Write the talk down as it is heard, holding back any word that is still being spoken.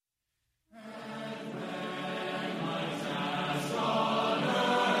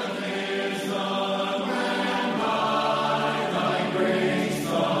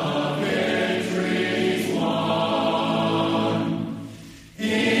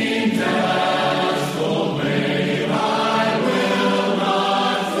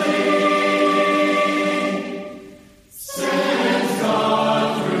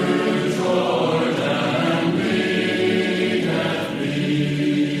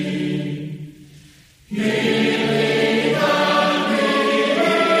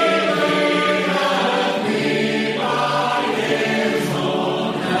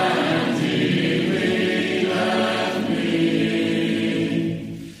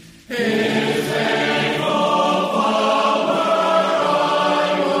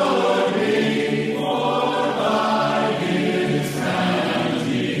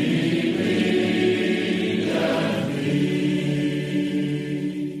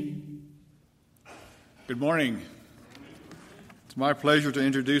Good morning. It's my pleasure to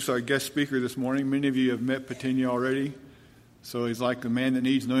introduce our guest speaker this morning. Many of you have met Patinia already, so he's like a man that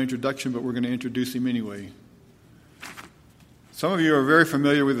needs no introduction, but we're going to introduce him anyway. Some of you are very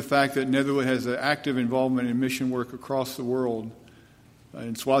familiar with the fact that Netherwood has an active involvement in mission work across the world.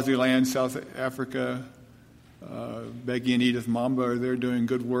 In Swaziland, South Africa, Becky and Edith Mamba are there doing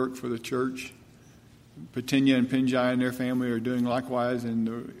good work for the church. Patinia and Pinjai and their family are doing likewise in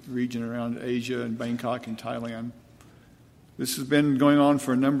the region around Asia and Bangkok and Thailand. This has been going on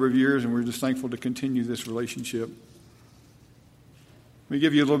for a number of years, and we're just thankful to continue this relationship. Let me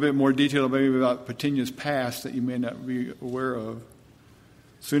give you a little bit more detail maybe about Patinia's past that you may not be aware of.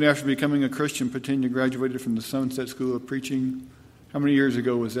 Soon after becoming a Christian, Patinia graduated from the Sunset School of Preaching. How many years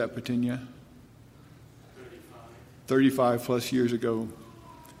ago was that, Patinia? 35 plus years ago.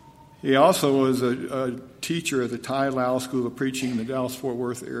 He also was a teacher at the Thai Lao School of Preaching in the Dallas-Fort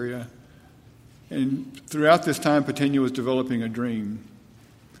Worth area. And throughout this time, Patinia was developing a dream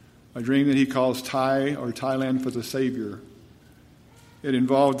that he calls Thai or Thailand for the Savior. It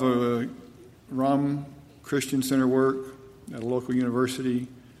involved the Ram Christian Center work at a local university.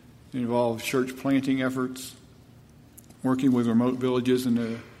 It involved church planting efforts, working with remote villages in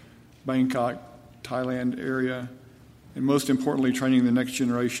the Bangkok, Thailand area, and most importantly, training the next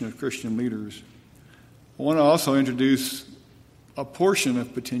generation of Christian leaders. I want to also introduce a portion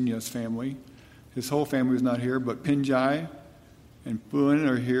of Patinia's family. His whole family is not here, but Pinjai and Puan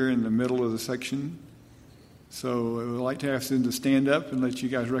are here in the middle of the section. So I would like to ask them to stand up and let you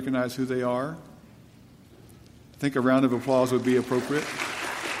guys recognize who they are. I think a round of applause would be appropriate.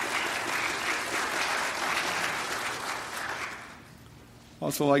 I'd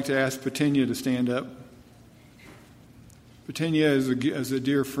also like to ask Patinia to stand up. Patinia is a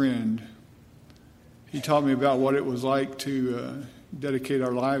dear friend. He taught me about what it was like to dedicate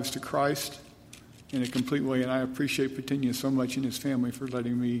our lives to Christ in a complete way, and I appreciate Patinia so much and his family for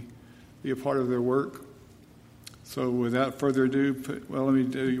letting me be a part of their work. So without further ado, let me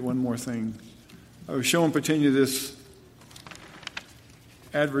tell you one more thing. I was showing Patinia this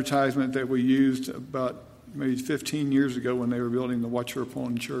advertisement that we used about maybe 15 years ago when they were building the Wat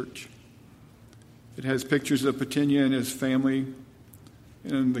Churpon Church. It has pictures of Patinia and his family,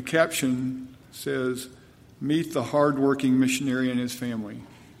 and the caption says, "Meet the hardworking missionary and his family."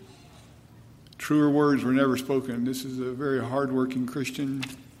 Truer words were never spoken. This is a very hardworking Christian,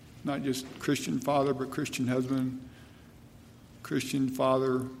 not just Christian father, but Christian husband, Christian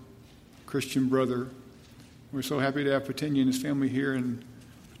father, Christian brother. We're so happy to have Patinia and his family here, and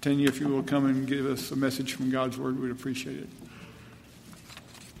Patinia, if you will come and give us a message from God's Word, we'd appreciate it.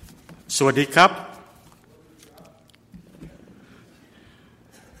 สวัสดีครับ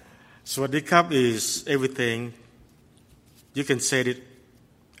สวัสดีครับ is everything. You can say it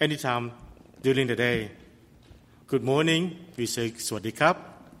anytime during the day. Good morning, we say สวัสดีครับ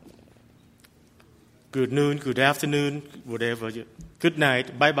Good noon, good afternoon, whatever. Good night,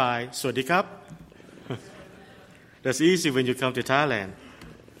 bye bye, สวัสดีครับ That's easy when you come to Thailand.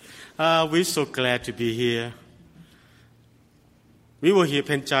 We're so glad to be here. We were here,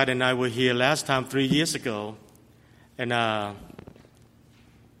 Penchad and I were here last time 3 years ago. And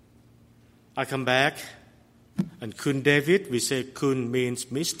I come back, and Kun David, we say Kun means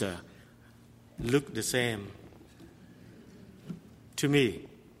Mr. Look the same to me.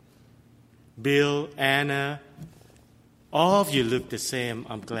 Bill, Anna, all of you look the same.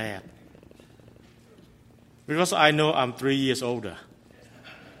 I'm glad. Because I know I'm 3 years older.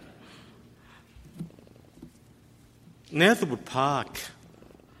 Netherwood Park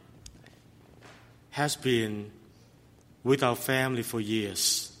has been with our family for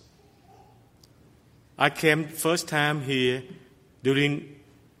years. I came first time here during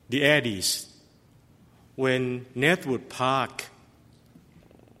the 80s when Netherwood Park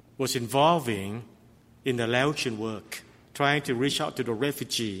was involving in the Laotian work, trying to reach out to the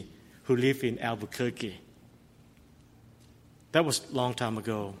refugee who live in Albuquerque. That was a long time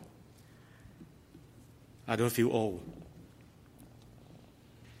ago. I don't feel old.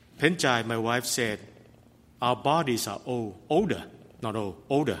 Penchai, my wife, said, our bodies are older, not old,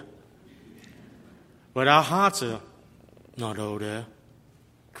 older. But our hearts are not older.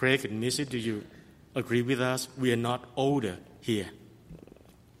 Craig and Missy, do you agree with us? We are not older here.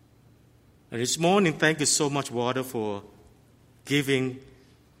 And this morning, thank you so much, Walter, for giving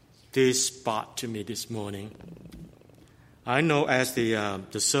this spot to me this morning. I know as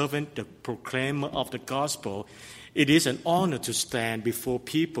the servant, the proclaimer of the gospel, it is an honor to stand before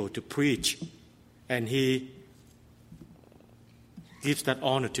people to preach. And he gives that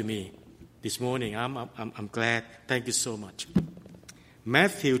honor to me this morning. I'm glad. Thank you so much.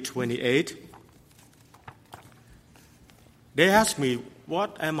 Matthew 28, They asked me,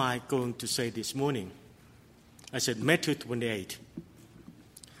 what am I going to say this morning? I said, Matthew 28.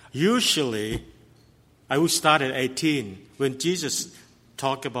 Usually, I would start at 18 when Jesus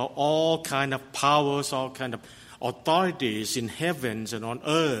talked about all kind of powers, all kind of authorities in heavens and on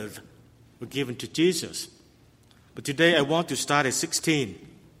earth were given to Jesus. But today I want to start at 16.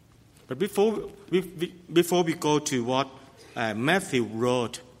 But before we go to what Matthew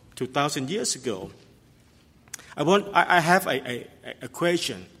wrote 2,000 years ago, I have a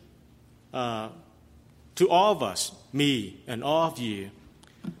question to all of us, me and all of you.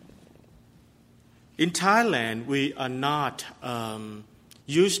 In Thailand, we are not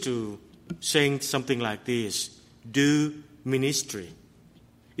used to saying something like this, do ministry.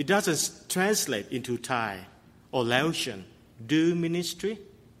 It doesn't translate into Thai or Laotian, do ministry.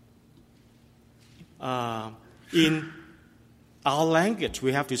 In our language,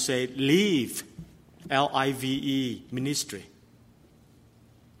 we have to say live, L-I-V-E, ministry.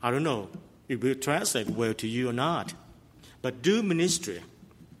 I don't know if it will translate well to you or not, but do ministry.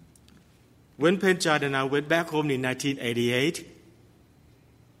 When Penchad and I went back home in 1988,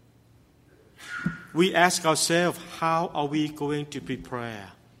 we asked ourselves, how are we going to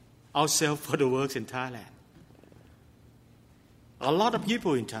prepare ourselves for the work in Thailand? A lot of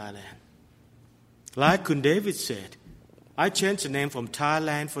people in Thailand, like Kun David said, I changed the name from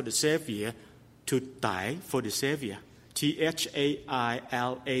Thailand for the Savior to Thai for the Savior, Thailand,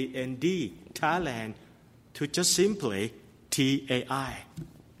 Thailand, to just simply Thai.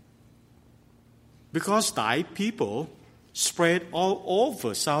 Because Thai people spread all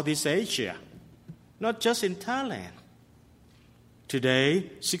over Southeast Asia, not just in Thailand. Today,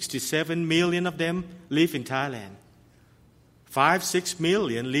 67 million of them live in Thailand. 5-6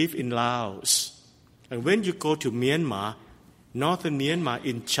 million live in Laos. And when you go to Myanmar, northern Myanmar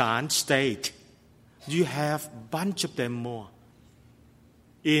in Chan state, you have a bunch of them more.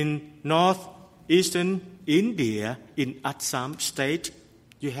 In northeastern India, in Assam state,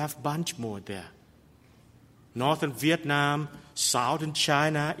 you have a bunch more there. Northern Vietnam, southern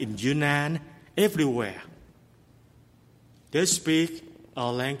China, in Yunnan, everywhere. They speak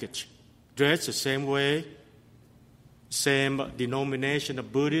our language, dress the same way, same denomination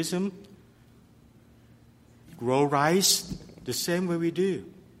of Buddhism, grow rice the same way we do.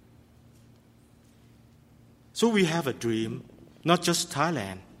 So we have a dream, not just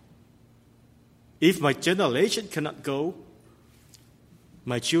Thailand. If my generation cannot go,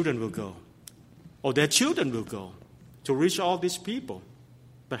 my children will go, or their children will go to reach all these people.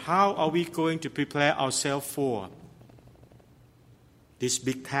 But how are we going to prepare ourselves for this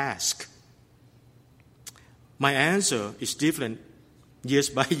big task? My answer is different year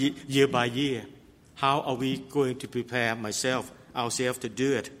by year. How are we going to prepare ourselves to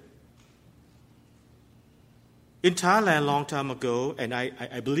do it? In Thailand, a long time ago, and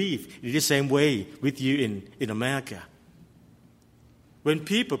I believe in the same way with you in America, when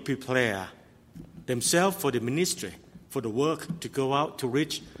people prepare themselves for the ministry, for the work to go out to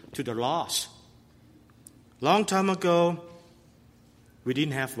reach to the lost. Long time ago, we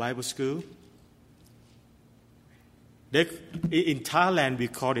didn't have Bible school. In Thailand, we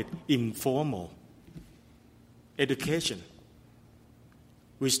call it informal education.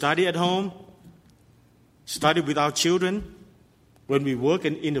 We study at home, study with our children. When we work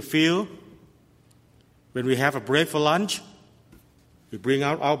in the field, when we have a break for lunch, we bring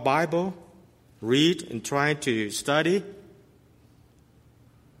out our Bible, read and try to study.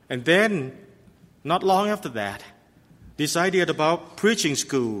 And then, not long after that, this idea about preaching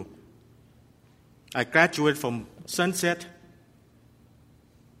school. I graduated from Sunset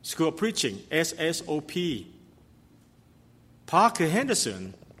School of Preaching, SSOP. Parker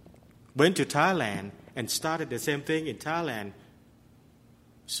Henderson went to Thailand and started the same thing in Thailand.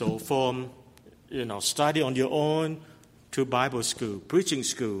 So from, study on your own to Bible school, preaching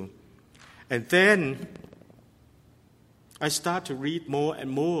school. And then I start to read more and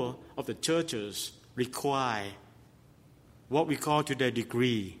more of the churches require what we call today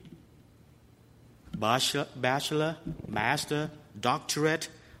degree. Bachelor, master, doctorate,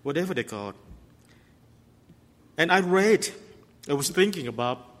 whatever they call it. And I was thinking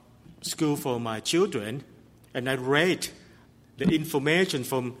about school for my children, and I read the information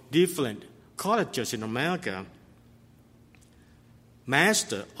from different colleges in America.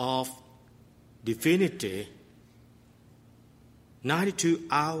 Master of Divinity,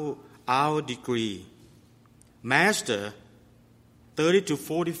 92-hour degree. Master, 30 to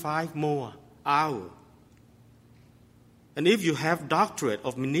 45 more hours. And if you have doctorate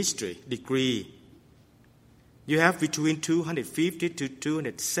of ministry degree, you have between 250 to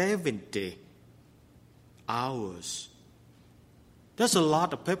 270 hours That's a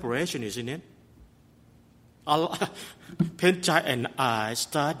lot of preparation, isn't it? Penchai and I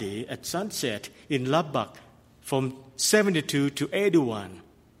studied at Sunset in Lubbock from 72 to 81.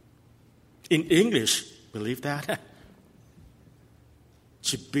 In English, believe that?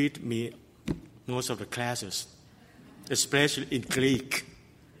 She beat me most of the classes, especially in Greek.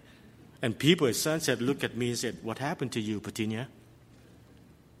 And people at Sunset looked at me and said, "What happened to you, Patinia?"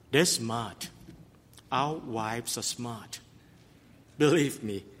 They're smart. Our wives are smart. Believe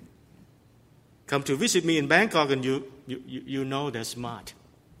me. Come to visit me in Bangkok and you know they're smart.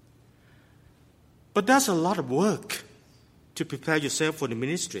 But that's a lot of work to prepare yourself for the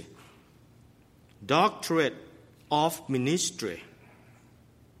ministry. Doctorate of ministry.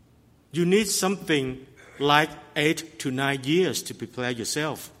 You need something like 8 to 9 years to prepare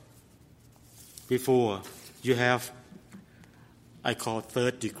yourself before you have, I call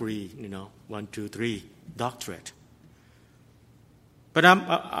third degree, 1, 2, 3, doctorate. But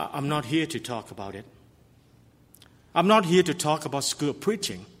I'm not here to talk about it. I'm not here to talk about school of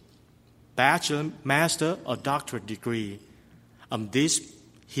preaching, bachelor, master, or doctorate degree. I'm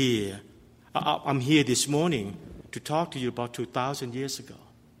here this morning to talk to you about 2,000 years ago.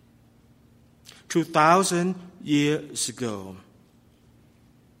 2,000 years ago.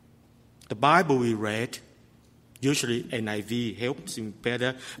 The Bible we read, usually NIV helps me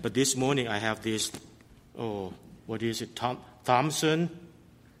better, but this morning I have this, Thompson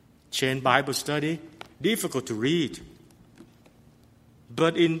Chain Bible Study. Difficult to read.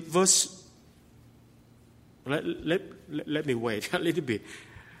 But in verse, let me wait a little bit.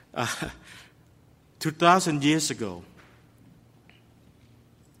 2,000 years ago,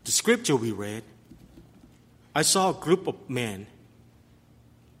 the scripture we read, I saw a group of men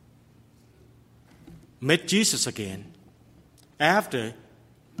met Jesus again after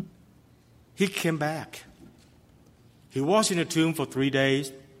he came back. He was in the tomb for 3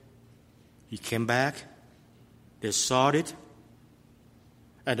 days. He came back. They saw it.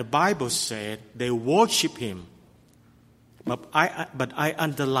 And the Bible said they worship him. But I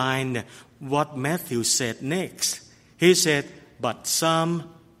underlined what Matthew said next. He said, but some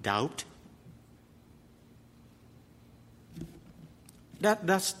doubt.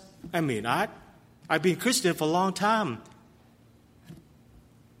 I've been Christian for a long time.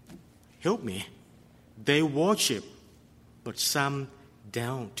 Help me. They worship, but some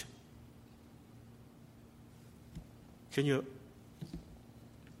don't.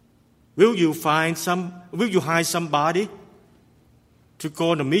 Will you hire somebody to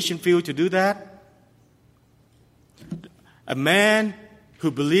go on the mission field to do that? A man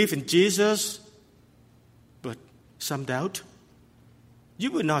who believes in Jesus, but some doubt? You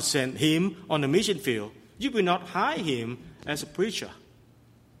will not send him on the mission field. You will not hire him as a preacher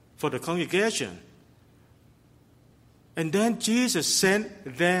for the congregation. And then Jesus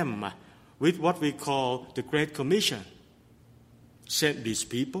sent them with what we call the Great Commission. Sent these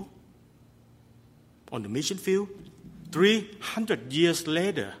people on the mission field. 300 years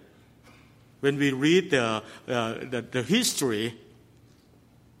later, when we read the history,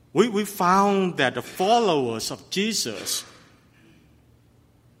 we found that the followers of Jesus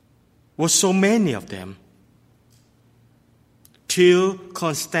were so many of them, till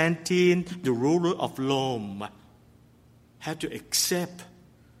Constantine, the ruler of Rome, had to accept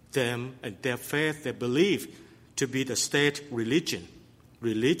them and their faith, their belief, to be the state religion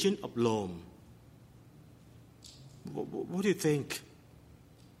of Rome. What do you think?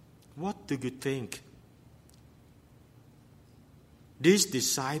 What do you think? This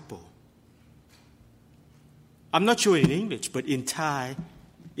disciple, I'm not sure in English, but in Thai,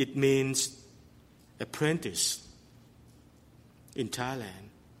 it means apprentice in Thailand.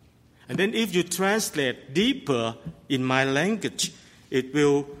 And then if you translate deeper in my language, it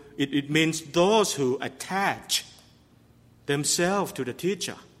means those who attach themselves to the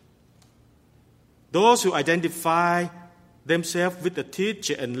teacher. Those who identify themselves with the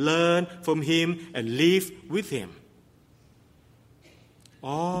teacher and learn from him and live with him.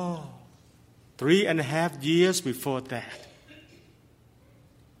 3.5 years before that,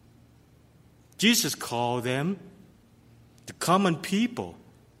 Jesus called them the common people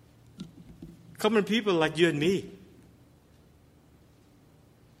like you and me.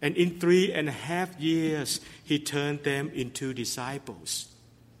 And in 3.5 years, he turned them into disciples.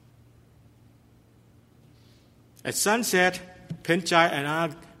 At sunset, Penchai and I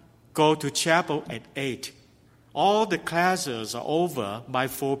go to chapel at 8. All the classes are over by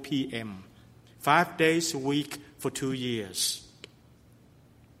 4 p.m. 5 days a week for 2 years.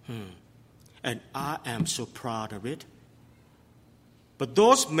 And I am so proud of it. But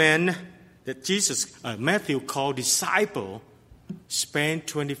those men that Matthew called disciple, spend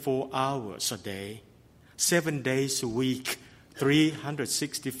 24 hours a day, 7 days a week,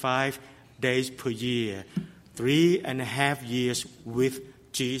 365 days per year, 3.5 years with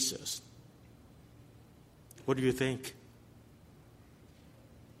Jesus. What do you think?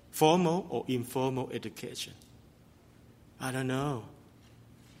 Formal or informal education? I don't know.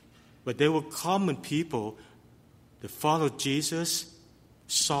 But they were common people that followed Jesus,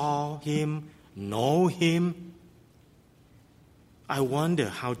 saw him, know him. I wonder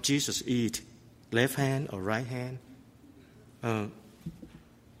how Jesus eat, left hand or right hand,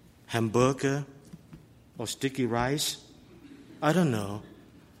 hamburger or sticky rice. I don't know,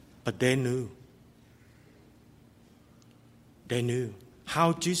 but they knew. They knew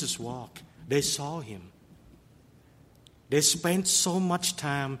how Jesus walked. They saw him. They spent so much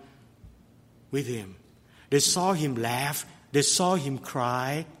time with him. They saw him laugh. They saw him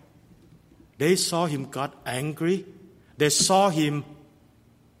cry. They saw him got angry. They saw him,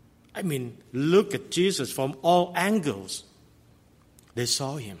 look at Jesus from all angles. They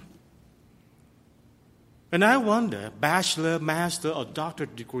saw him. And I wonder, bachelor, master, or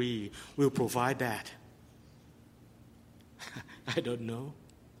doctorate degree will provide that. I don't know.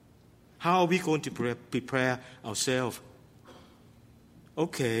 How are we going to prepare ourselves?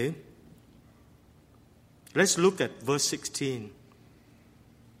 Okay. Let's look at verse 16.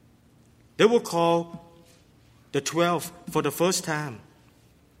 They will call the 12 for the first time.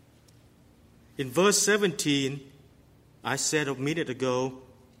 In verse 17, I said a minute ago,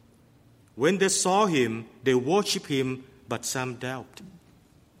 when they saw him, they worshiped him, but some doubt.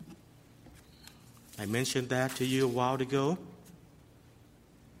 I mentioned that to you a while ago.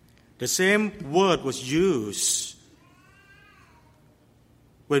 The same word was used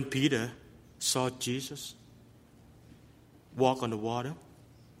when Peter saw Jesus walk on the water.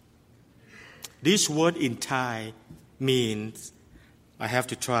 This word in Thai means, I have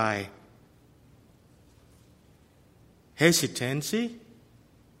to try, hesitancy.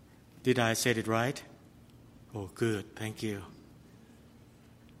 Did I say it right? Oh, good. Thank you.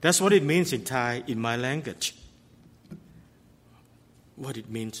 That's what it means in Thai, in my language. What it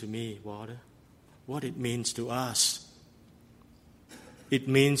means to me, water. What it means to us. It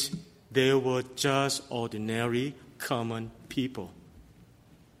means they were just ordinary, common people.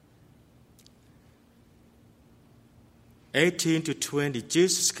 18 to 20,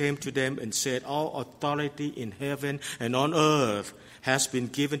 Jesus came to them and said, all authority in heaven and on earth has been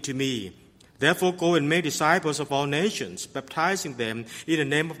given to me. Therefore go and make disciples of all nations, baptizing them in the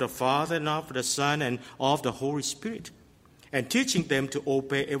name of the Father and of the Son and of the Holy Spirit, and teaching them to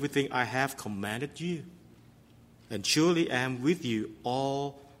obey everything I have commanded you. And surely I am with you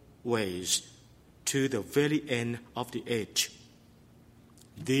always to the very end of the age.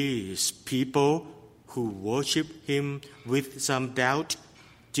 These people who worship him with some doubt,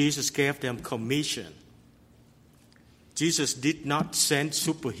 Jesus gave them commission. Jesus did not send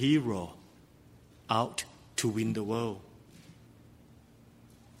superhero out to win the world.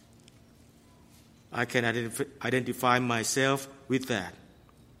 I can identify myself with that.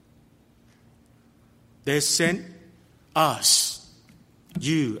 They sent us,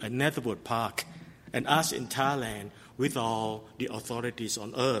 you at Netherwood Park, and us in Thailand with all the authorities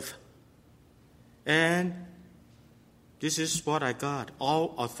on earth. And this is what I got.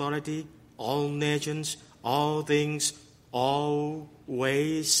 All authority, all nations, all things,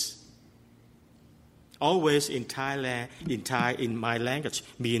 always. Always in Thailand, in my language,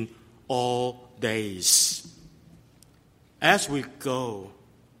 mean all days. As we go,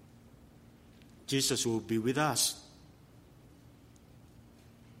 Jesus will be with us.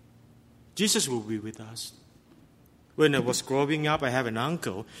 Jesus will be with us. When I was growing up, I have an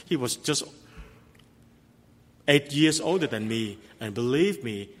uncle. He was just 8 years older than me. And believe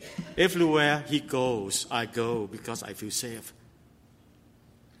me, everywhere he goes, I go because I feel safe.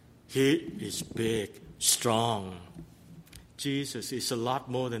 He is big, strong. Jesus is a lot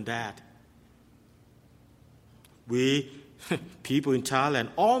more than that. We, people in Thailand,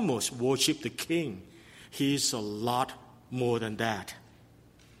 almost worship the king. He is a lot more than that.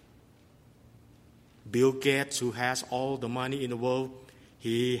 Bill Gates, who has all the money in the world,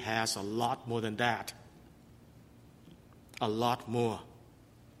 he has a lot more than that. A lot more.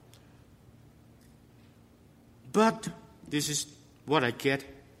 But this is what I get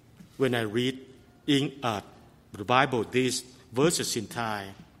when I read in the Bible, these verses in Thai.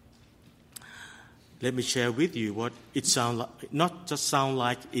 Let me share with you what it sounds like, not just sound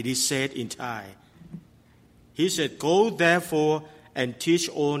like it is said in Thai. He said, go therefore and teach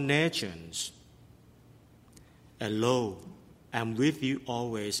all nations. And lo, I am with you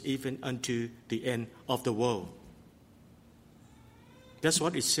always, even unto the end of the world. That's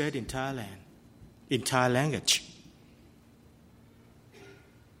what it said in Thailand, in Thai language.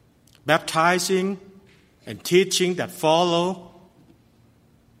 Baptizing and teaching that follow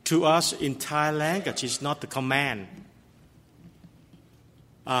to us in Thai language is not the command.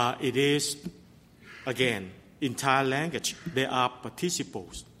 It is, again, in Thai language, there are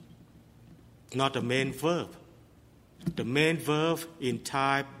participles, not the main verb. The main verb in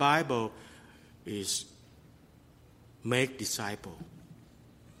Thai Bible is make disciple.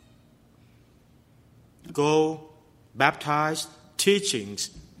 Go, baptize, teachings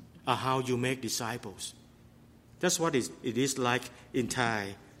are how you make disciples. That's what it is like in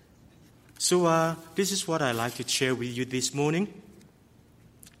Thai. So this is what I'd like to share with you this morning.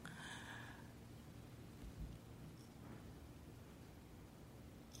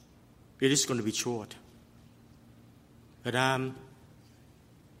 It is going to be short. But I'm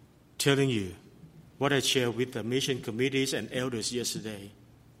telling you what I shared with the mission committees and elders yesterday.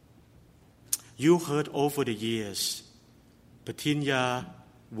 You heard over the years, Patinya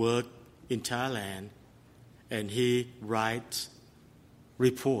worked in Thailand and he writes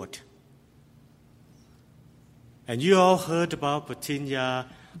report. And you all heard about Patinya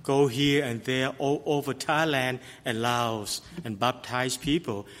go here and there all over Thailand and Laos and baptize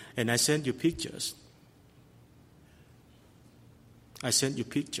people. And I sent you pictures. I sent you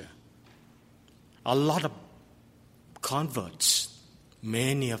picture. A lot of converts,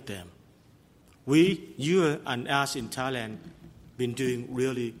 many of them. You and us in Thailand, been doing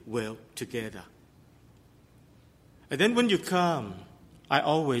really well together. And then when you come, I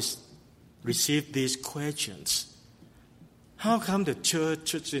always receive these questions. How come the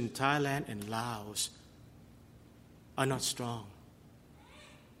churches in Thailand and Laos are not strong?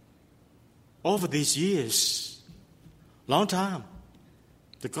 Over these years, long time,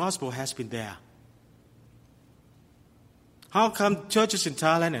 the gospel has been there. How come churches in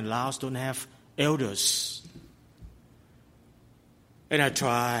Thailand and Laos don't have elders? And I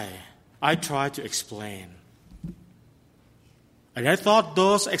try to explain. And I thought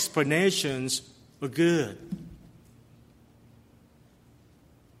those explanations were good.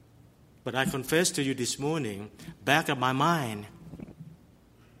 But I confess to you this morning, back of my mind,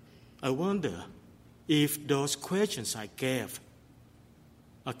 I wonder if those questions I gave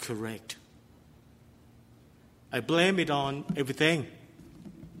are correct. I blame it on everything.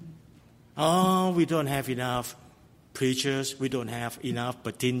 Oh, we don't have enough preachers, we don't have enough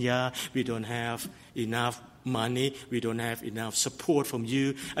patinya, we don't have enough money, we don't have enough support from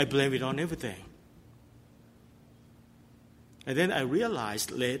you. I blame it on everything. And then I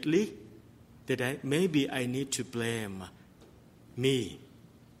realized lately that maybe I need to blame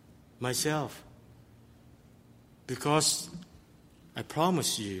myself. Because I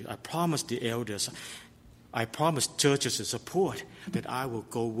promise the elders, I promise churches and support that I will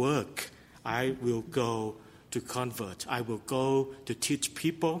go work, I will go to convert, I will go to teach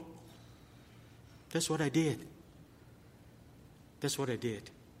people. That's what I did.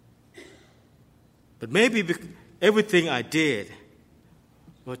 But maybe everything I did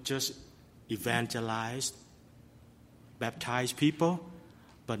was just evangelize, baptize people,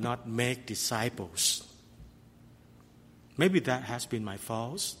 but not make disciples. Maybe that has been my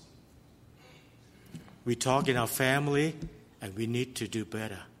fault. We talk in our family, and we need to do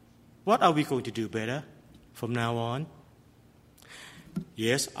better. What are we going to do better from now on?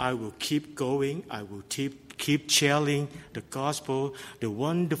 Yes, I will keep going. I will keep sharing the gospel, the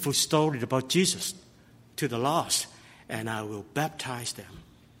wonderful story about Jesus to the lost, and I will baptize them.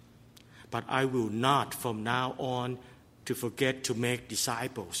 But I will not from now on to forget to make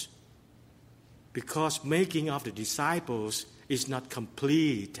disciples. Because making of the disciples is not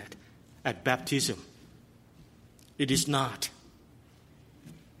completed at baptism. It is not.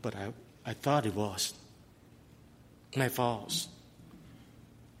 But I thought it was. My fault.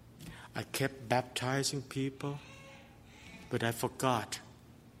 I kept baptizing people, but I forgot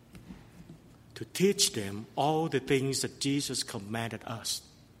to teach them all the things that Jesus commanded us.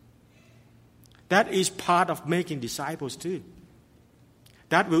 That is part of making disciples too.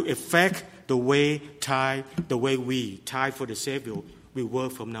 That will affect the way we, Thai for the Savior, will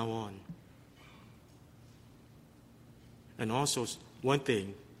work from now on. And also one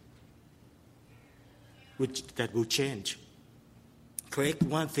thing that will change. Correct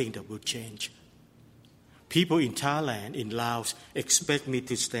one thing that will change. People in Thailand, in Laos, expect me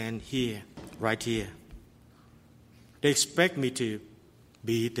to stand here, right here. They expect me to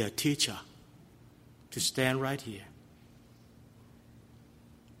be their teacher, to stand right here.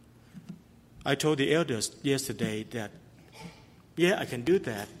 I told the elders yesterday that, I can do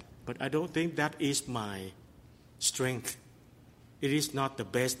that, but I don't think that is my strength. it is not the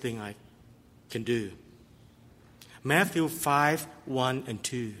best thing I can do. Matthew 5, 1 and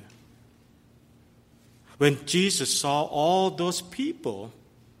 2. When Jesus saw all those people,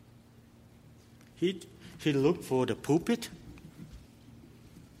 he looked for the pulpit?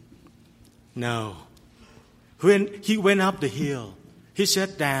 No. When he went up the hill, he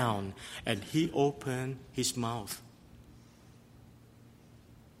sat down and he opened his mouth.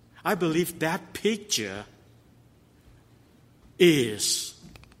 I believe that picture is,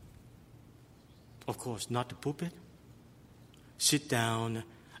 of course, not the pulpit. Sit down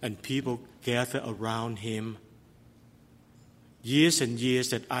and people gather around him. Years and years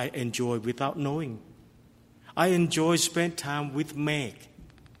that I enjoy without knowing. I enjoy spending time with Meg,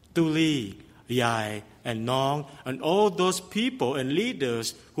 Tu Lee, Yai, and Nong, and all those people and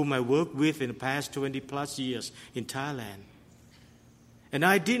leaders whom I worked with in the past 20 plus years in Thailand. And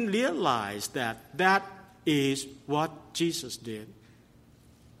I didn't realize that is what Jesus did.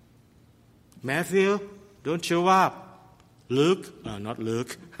 Matthew, don't show up. Not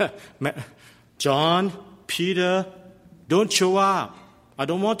Luke, John, Peter, don't show up. I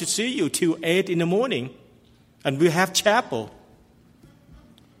don't want to see you till 8 in the morning and we have chapel.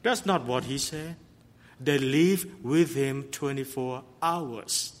 That's not what he said. They live with him 24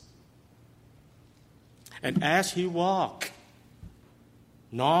 hours. And as he walked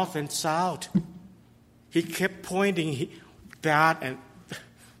north and south, he kept pointing that and,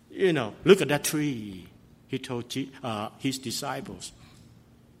 look at that tree. He told his disciples,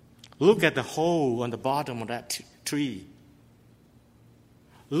 look at the hole on the bottom of that tree.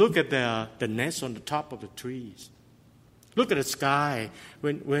 Look at the nest on the top of the trees. Look at the sky.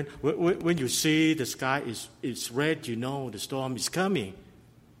 When you see the sky is red, you know the storm is coming.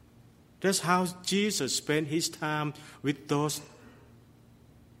 That's how Jesus spent his time with those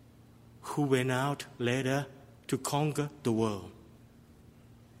who went out later to conquer the world.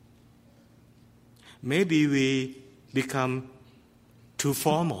 Maybe we become too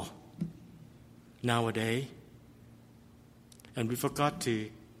formal nowadays, and we forgot to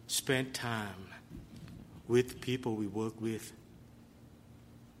spend time with people we work with.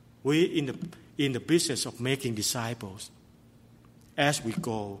 We're in the business of making disciples as we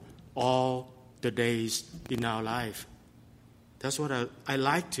go all the days in our life. That's what I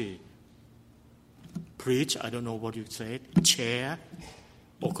like to preach. I don't know what you say, share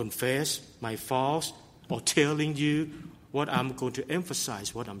or confess my faults or telling you what I'm going to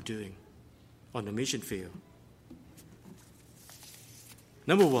emphasize, what I'm doing on the mission field.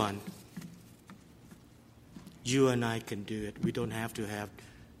 Number one, you and I can do it. We don't have to have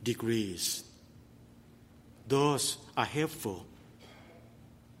degrees. Those are helpful,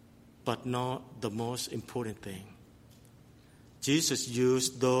 but not the most important thing. Jesus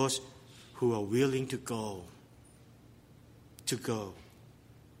used those who are willing to go.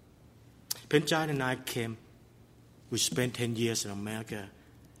 Penchai and I came. We spent 10 years in America,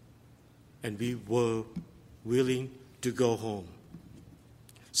 and we were willing to go home.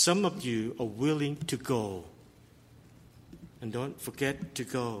 Some of you are willing to go. And don't forget to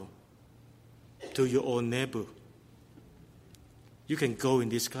go to your own neighbor. You can go in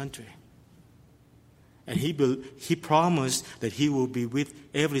this country. And he promised that he will be with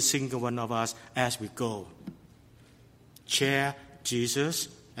every single one of us as we go. Share Jesus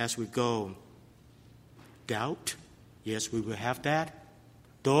as we go. Doubt? Yes, we will have that.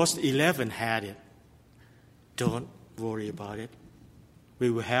 Those 11 had it. Don't worry about it. We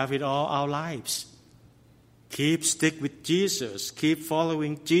will have it all our lives. Stick with Jesus. Keep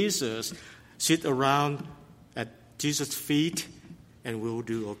following Jesus. Sit around at Jesus' feet and we'll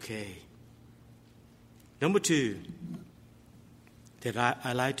do okay. Number two, that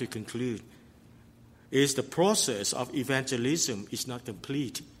I like to conclude, is the process of evangelism is not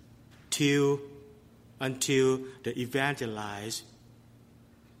complete until the evangelized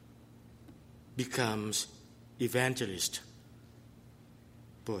becomes evangelist.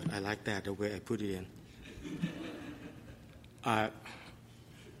 Boy, I like that, the way I put it in.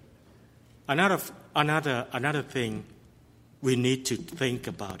 Another thing we need to think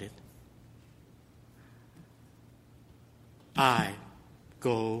about it. I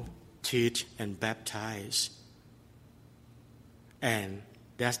go, teach, and baptize. And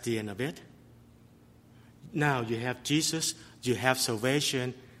that's the end of it. Now you have Jesus, you have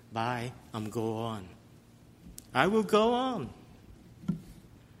salvation. Bye, I'm go on. I will go on.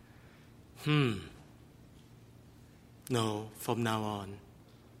 No, from now on,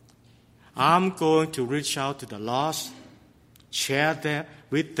 I'm going to reach out to the lost, share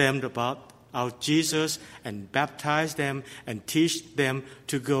with them about our Jesus, and baptize them and teach them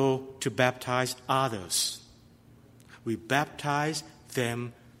to go to baptize others. We baptize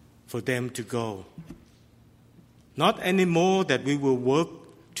them for them to go. Not anymore that we will work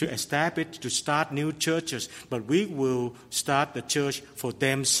to establish, to start new churches, but we will start the church for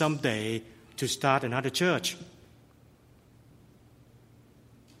them someday to start another church.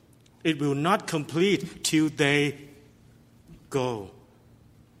 It will not complete till they go.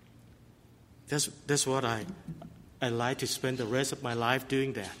 That's what I like to spend the rest of my life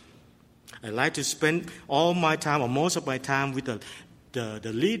doing that. I like to spend all my time, or most of my time, with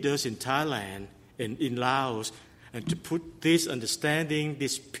the leaders in Thailand and in Laos, and to put this understanding,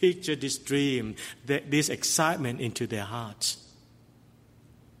 this picture, this dream, this excitement into their hearts.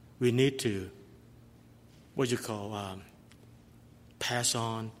 We need to, pass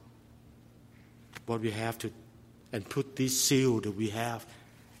on what we have to, and put this seal that we have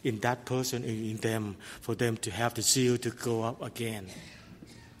in that person, in them, for them to have the zeal to go up again.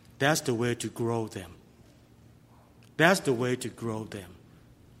 That's the way to grow them. That's the way to grow them.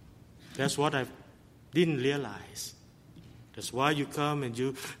 That's what I didn't realize. That's why you come and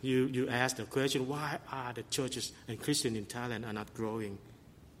you ask the question, why are the churches and Christians in Thailand are not growing?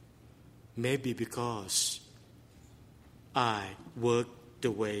 Maybe because I work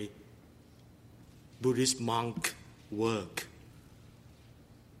the way Buddhist monk work.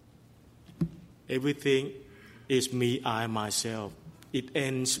 Everything is me, I, myself. It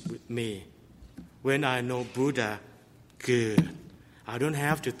ends with me. When I know Buddha, good. I don't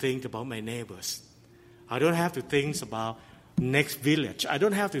have to think about my neighbors. I don't have to think about next village. I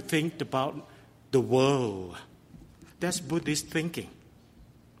don't have to think about the world. That's Buddhist thinking.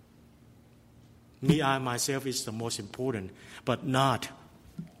 Me, I, myself is the most important, but not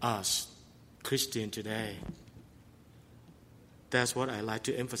us, Christian today. That's what I like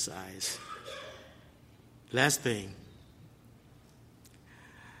to emphasize. Last thing,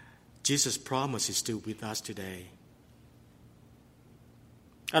 Jesus' promise is still with us today.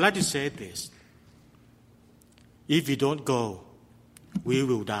 I like to say this. If we don't go, we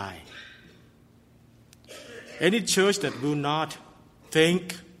will die. Any church that will not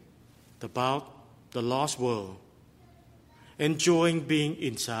think about the lost world, enjoying being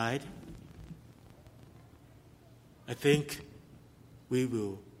inside, I think we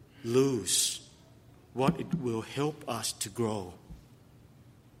will lose what it will help us to grow.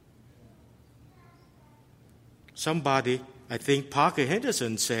 Somebody, I think Parker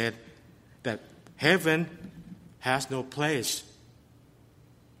Henderson, said that heaven has no place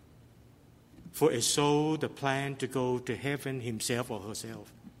for a soul that plans to go to heaven himself or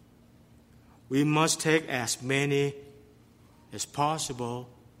herself. We must take as many as possible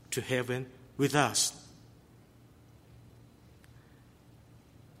to heaven with us.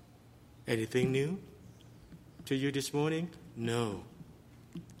 Anything new to you this morning? No,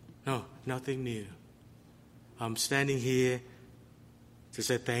 nothing new. I'm standing here to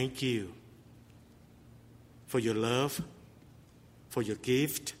say thank you for your love, for your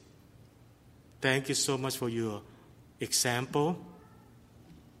gift. Thank you so much for your example.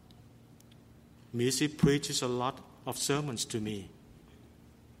 Missy preaches a lot of sermons to me.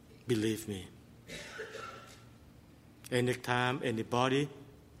 Believe me. Anytime anybody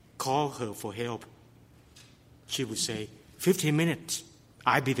call her for help, she would say, 15 minutes,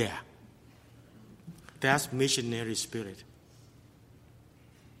 I'll be there. That's missionary spirit.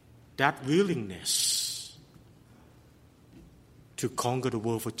 That willingness to conquer the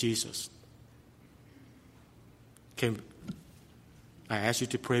world for Jesus. Can I ask you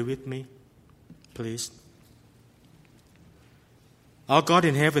to pray with me, please? Our God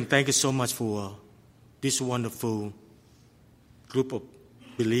in heaven, thank you so much for this wonderful group of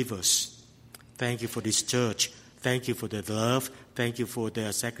believers. Thank you for this church. Thank you for their love. Thank you for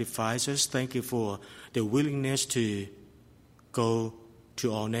their sacrifices. Thank you for their willingness to go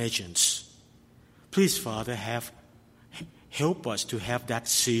to all nations. Please, Father, help us to have that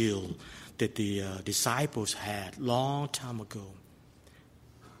seal that the disciples had long time ago.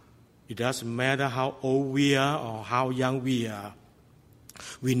 It doesn't matter how old we are or how young we are.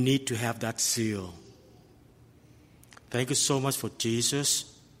 We need to have that seal. Thank you so much for Jesus.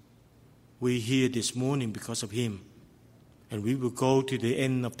 We're here this morning because of Him. And we will go to the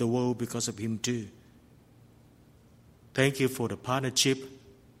end of the world because of Him too. Thank you for the partnership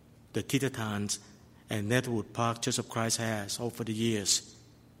the Tittatans and Netherwood Park Church of Christ has over the years.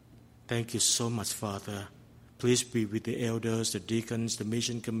 Thank you so much, Father. Please be with the elders, the deacons, the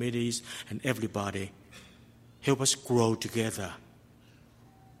mission committees, and everybody. Help us grow together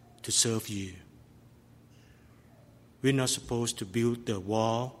to serve you. We're not supposed to build the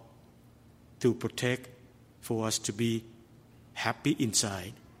wall to protect for us to be happy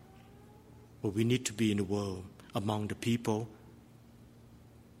inside, but we need to be in the world. among the people.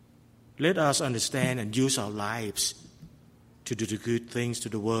 Let us understand and use our lives to do the good things to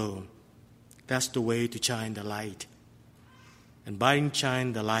the world. That's the way to shine the light. And by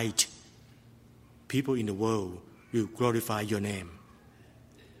shining the light, people in the world will glorify your name.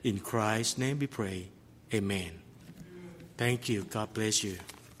 In Christ's name we pray. Amen. Thank you. God bless you.